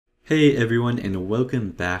Hey everyone, and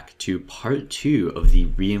welcome back to part 2 of the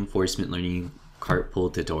reinforcement learning cart pull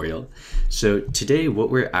tutorial. So today what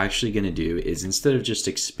we're actually going to do is, instead of just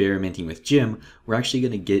experimenting with Gym, we're actually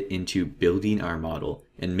going to get into building our model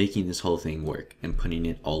and making this whole thing work and putting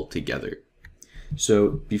it all together.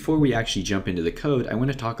 So before we actually jump into the code, I want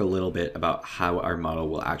to talk a little bit about how our model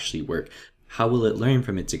will actually work. How will it learn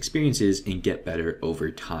from its experiences and get better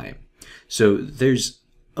over time? So there's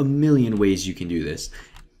a million ways you can do this.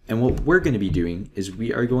 And what we're going to be doing is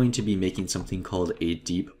we are going to be making something called a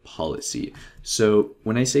deep policy. So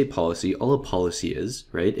when I say policy, all a policy is,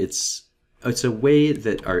 right? It's a way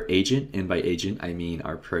that our agent, and by agent I mean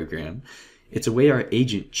our program, it's a way our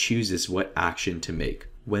agent chooses what action to make,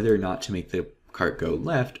 whether or not to make the cart go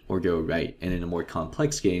left or go right. And in a more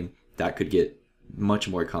complex game, that could get much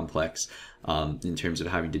more complex in terms of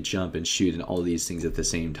having to jump and shoot and all these things at the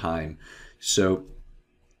same time. So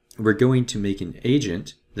we're going to make an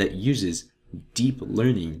agent that uses deep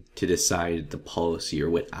learning to decide the policy or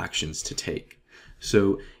what actions to take.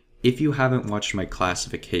 So if you haven't watched my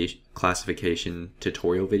classification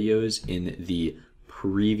tutorial videos in the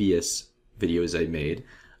previous videos I made,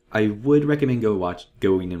 I would recommend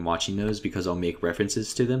going and watching those because I'll make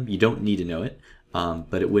references to them. You don't need to know it,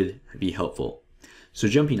 but it would be helpful. So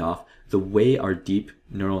jumping off, the way our deep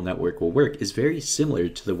neural network will work is very similar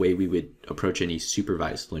to the way we would approach any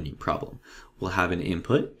supervised learning problem. We'll have an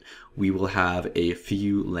input, we will have a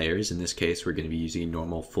few layers. In this case, we're going to be using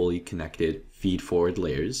normal, fully connected feed-forward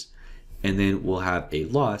layers. And then we'll have a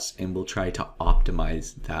loss, and we'll try to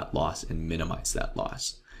optimize that loss and minimize that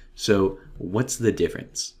loss. So what's the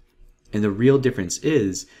difference? And the real difference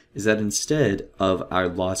is that instead of our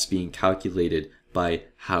loss being calculated by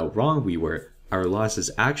how wrong we were, our loss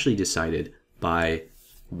is actually decided by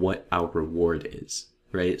what our reward is,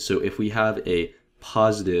 right? So if we have a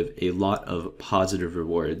lot of positive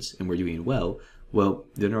rewards and we're doing well,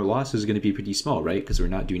 then our loss is going to be pretty small, right? Because we're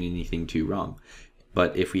not doing anything too wrong.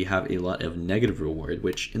 But if we have a lot of negative reward,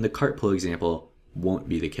 which in the cart pull example won't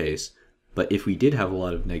be the case, but if we did have a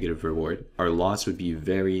lot of negative reward, our loss would be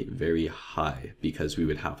very, very high because we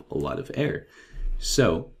would have a lot of error.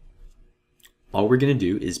 So all we're going to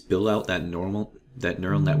do is build out that neural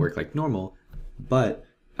network like normal, but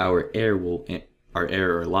our error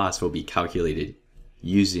or loss will be calculated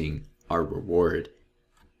using our reward.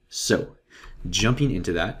 So jumping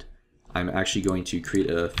into that, I'm actually going to create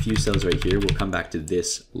a few cells right here. We'll come back to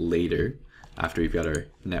this later after we've got our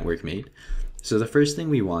network made. So the first thing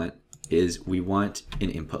we want is we want an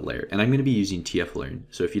input layer, and I'm going to be using TF-Learn.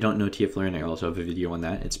 So if you don't know TF-Learn, I also have a video on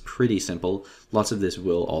that. It's pretty simple. Lots of this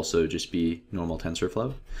will also just be normal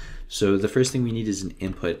TensorFlow. So the first thing we need is an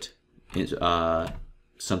input,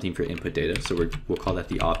 something for input data. So we'll call that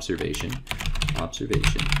the observation,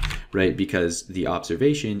 right? Because the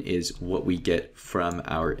observation is what we get from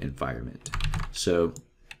our environment. So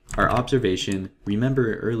our observation,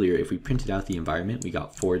 remember earlier, if we printed out the environment, we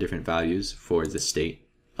got 4 different values for the state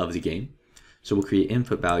of the game. So we'll create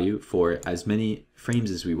input value for as many frames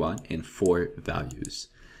as we want and 4 values.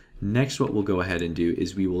 Next, what we'll go ahead and do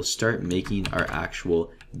is we will start making our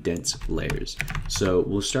actual dense layers. So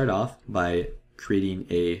we'll start off by creating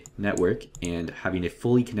a network and having a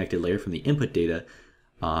fully connected layer from the input data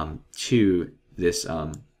to this,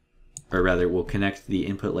 or rather we'll connect the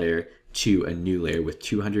input layer to a new layer with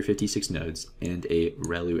 256 nodes and a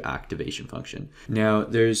ReLU activation function. Now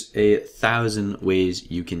there's 1,000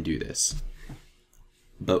 ways you can do this,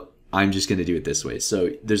 but I'm just going to do it this way.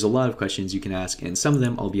 So there's a lot of questions you can ask, and some of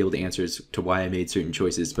them I'll be able to answer as to why I made certain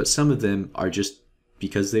choices, but some of them are just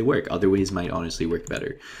because they work. Other ways might honestly work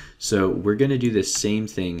better. So we're going to do the same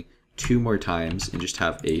thing 2 more times and just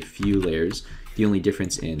have a few layers. The only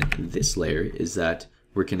difference in this layer is that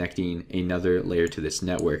we're connecting another layer to this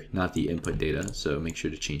network, not the input data. So make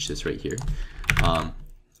sure to change this right here.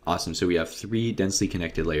 Awesome. So we have 3 densely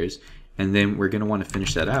connected layers, and then we're going to want to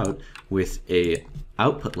finish that out with a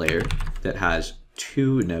output layer that has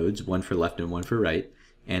 2 nodes, one for left and one for right,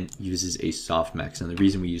 and uses a softmax. And the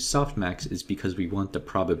reason we use softmax is because we want the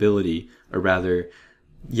probability, or rather,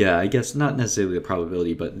 yeah, I guess not necessarily the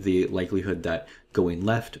probability, but the likelihood that going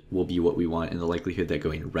left will be what we want and the likelihood that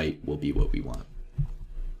going right will be what we want.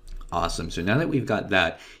 Awesome. So now that we've got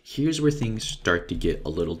that, here's where things start to get a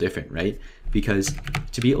little different, right? Because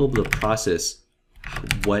to be able to process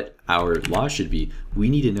what our loss should be, we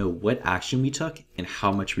need to know what action we took and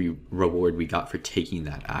how much reward we got for taking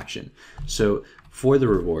that action. So for the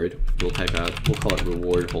reward, we'll call it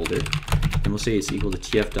reward holder, and we'll say it's equal to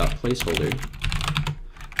tf.placeholder.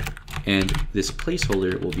 And this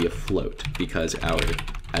placeholder will be a float because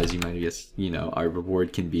as you might guess, our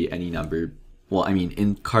reward can be any number well, I mean,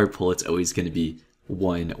 in carpool, it's always going to be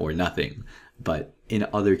 1 or nothing. But in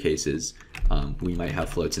other cases, we might have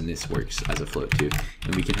floats, and this works as a float too.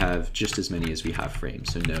 And we can have just as many as we have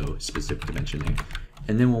frames, so no specific dimension there.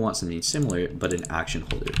 And then we'll want something similar, but an action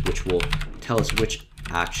holder, which will tell us which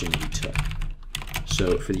action we took.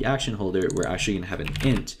 So for the action holder, we're actually going to have an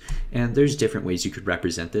int, and there's different ways you could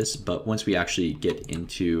represent this, but once we actually get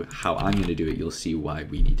into how I'm going to do it, you'll see why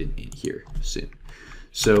we need an int here soon.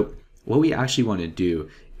 So what we actually want to do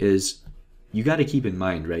is, you got to keep in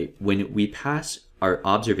mind, right, when we pass our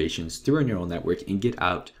observations through our neural network and get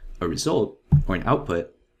out a result or an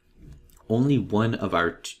output, only one of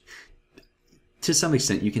our, to some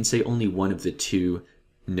extent, you can say only one of the two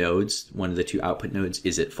nodes, one of the two output nodes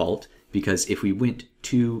is at fault, because if we went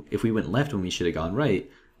left when we should have gone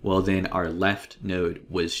right, well, then our left node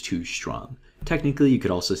was too strong. Technically, you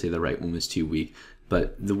could also say the right one was too weak,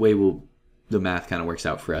 but the way the math kind of works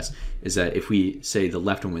out for us is that if we say the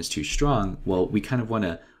left one was too strong, well, we kind of want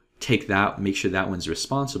to take that, make sure that one's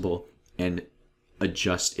responsible, and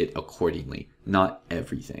adjust it accordingly. Not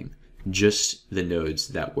everything, just the nodes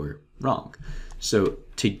that were wrong. So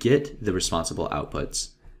to get the responsible outputs,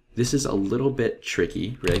 this is a little bit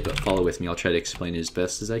tricky, right? But follow with me. I'll try to explain it as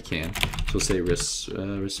best as I can. So we'll say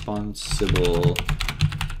responsible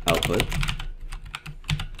output.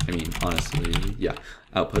 I mean, honestly, yeah,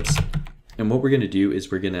 outputs. And what we're going to do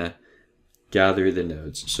is we're going to gather the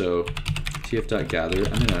nodes. So tf.gather,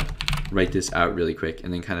 I'm going to write this out really quick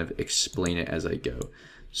and then kind of explain it as I go.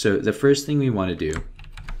 So the first thing we want to do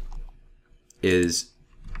is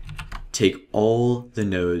take all the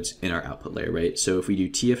nodes in our output layer, right? So if we do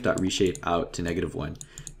tf.reshape out to -1,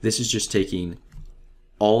 this is just taking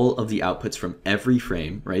all of the outputs from every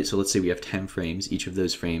frame, right? So let's say we have 10 frames. Each of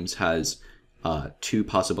those frames has 2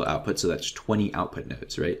 possible outputs, so that's 20 output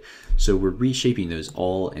nodes, right? So we're reshaping those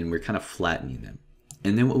all, and we're kind of flattening them.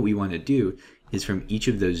 And then what we want to do is from each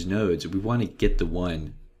of those nodes, we want to get the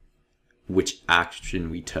one which action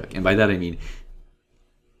we took. And by that I mean,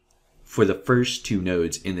 for the first 2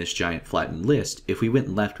 nodes in this giant flattened list, if we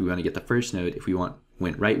went left, we want to get the first node. If we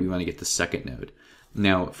went right, we want to get the second node.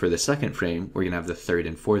 Now, for the second frame, we're going to have the third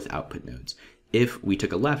and fourth output nodes. If we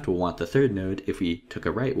took a left, we'll want the third node. If we took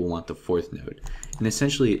a right, we'll want the fourth node. And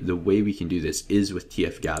essentially, the way we can do this is with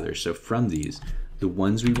tf.gather. So from these, the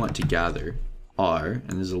ones we want to gather are,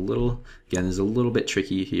 and there's a little bit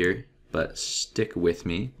tricky here, but stick with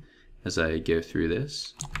me as I go through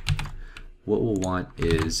this. What we'll want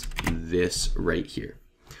is this right here.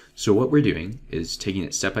 So what we're doing is taking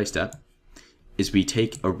it step by step, is we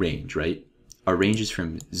take a range, right? Our range is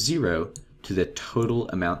from 0 to the total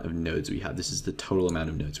amount of nodes we have. This is the total amount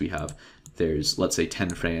of nodes we have. There's, let's say, 10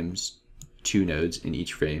 frames, 2 nodes in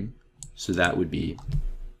each frame. So that would be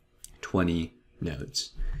 20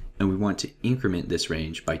 nodes. And we want to increment this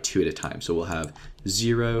range by 2 at a time. So we'll have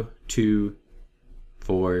 0, 2,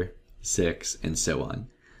 4, 6, and so on,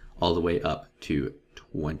 all the way up to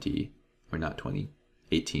 20, or not 20,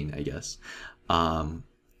 18, I guess. And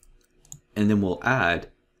then we'll add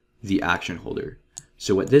the action holder.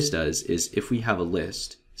 So what this does is if we have a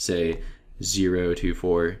list, say 0, 2,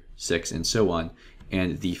 4, 6, and so on,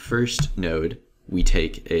 and the first node, we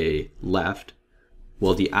take a left,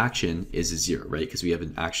 well, the action is a 0, right? Because we have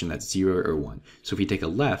an action that's 0 or 1. So if we take a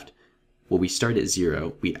left, well, we start at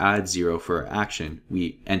 0, we add 0 for our action,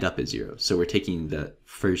 we end up at 0. So we're taking the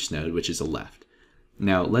first node, which is a left.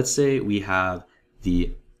 Now, let's say we have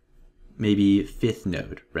the maybe 5th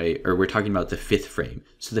node, right? Or we're talking about the 5th frame.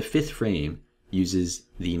 So the 5th frame uses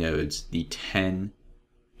the nodes, the 10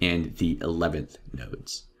 and the 11th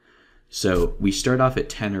nodes. So we start off at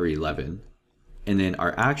 10 or 11, and then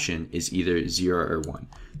our action is either 0 or 1.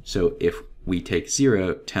 So if we take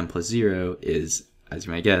 0, 10 plus 0 is, as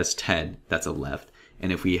you might guess, 10. That's a left.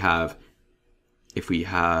 And if we have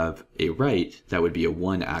a right, that would be a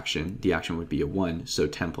 1 action. The action would be a 1. So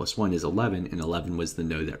 10 plus 1 is 11, and 11 was the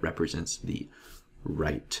node that represents the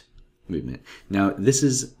right movement. Now, this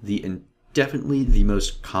is definitely the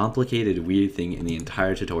most complicated, weird thing in the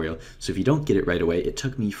entire tutorial. So if you don't get it right away, it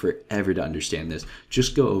took me forever to understand this.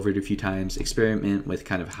 Just go over it a few times, experiment with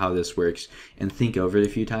kind of how this works, and think over it a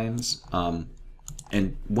few times.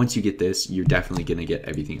 And once you get this, you're definitely going to get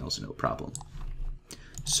everything else no problem.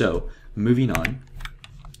 So moving on,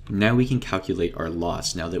 now we can calculate our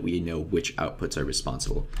loss now that we know which outputs are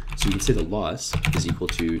responsible. So we can say the loss is equal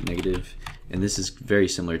to negative, and this is very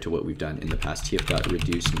similar to what we've done in the past,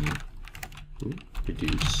 tf.reduce mean.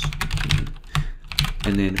 Reduce mean.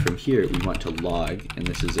 And then from here, we want to log, and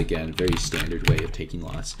this is again a very standard way of taking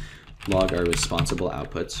loss, log our responsible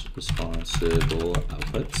outputs,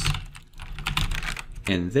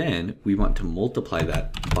 And then we want to multiply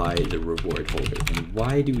that by the reward holder. And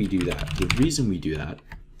why do we do that? The reason we do that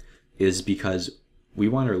is because we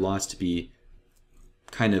want our loss to be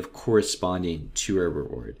kind of corresponding to our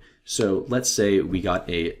reward. So let's say we got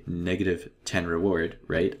a -10 reward,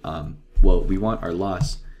 right? Well, we want our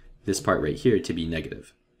loss, this part right here, to be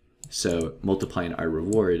negative. So multiplying our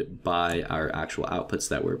reward by our actual outputs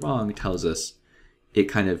that were wrong tells us, it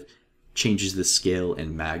kind of changes the scale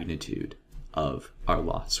and magnitude of our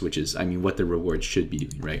loss, which is, I mean, what the reward should be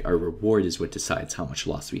doing, right? Our reward is what decides how much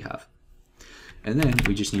loss we have. And then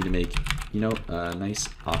we just need to make, a nice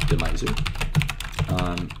optimizer.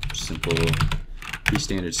 Simple, pretty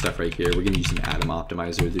standard stuff right here. We're going to use an atom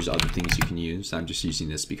optimizer. There's other things you can use. I'm just using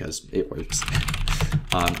this because it works.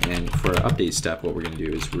 And for our update step, what we're going to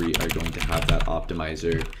do is we are going to have that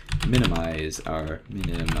optimizer minimize our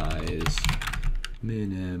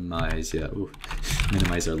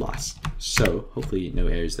loss. So hopefully no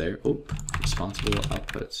errors there. Oh, responsible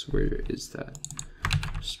outputs. Where is that?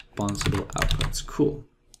 Responsible outputs. Cool.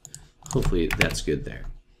 Hopefully that's good there.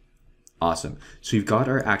 Awesome. So we've got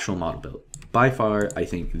our actual model built. By far, I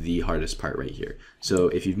think the hardest part right here. So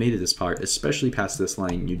if you've made it this part, especially past this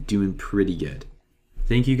line, you're doing pretty good.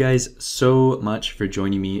 Thank you guys so much for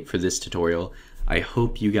joining me for this tutorial. I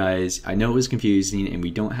hope you guys, I know it was confusing and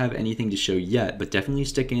we don't have anything to show yet, but definitely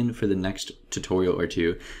stick in for the next tutorial or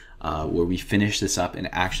two where we finish this up and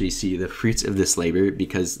actually see the fruits of this labor,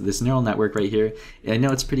 because this neural network right here, I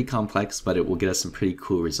know it's pretty complex, but it will get us some pretty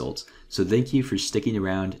cool results. So thank you for sticking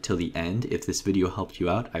around till the end. If this video helped you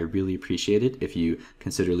out, I really appreciate it. If you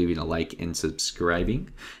consider leaving a like and subscribing,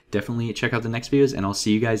 definitely check out the next videos and I'll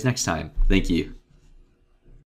see you guys next time. Thank you.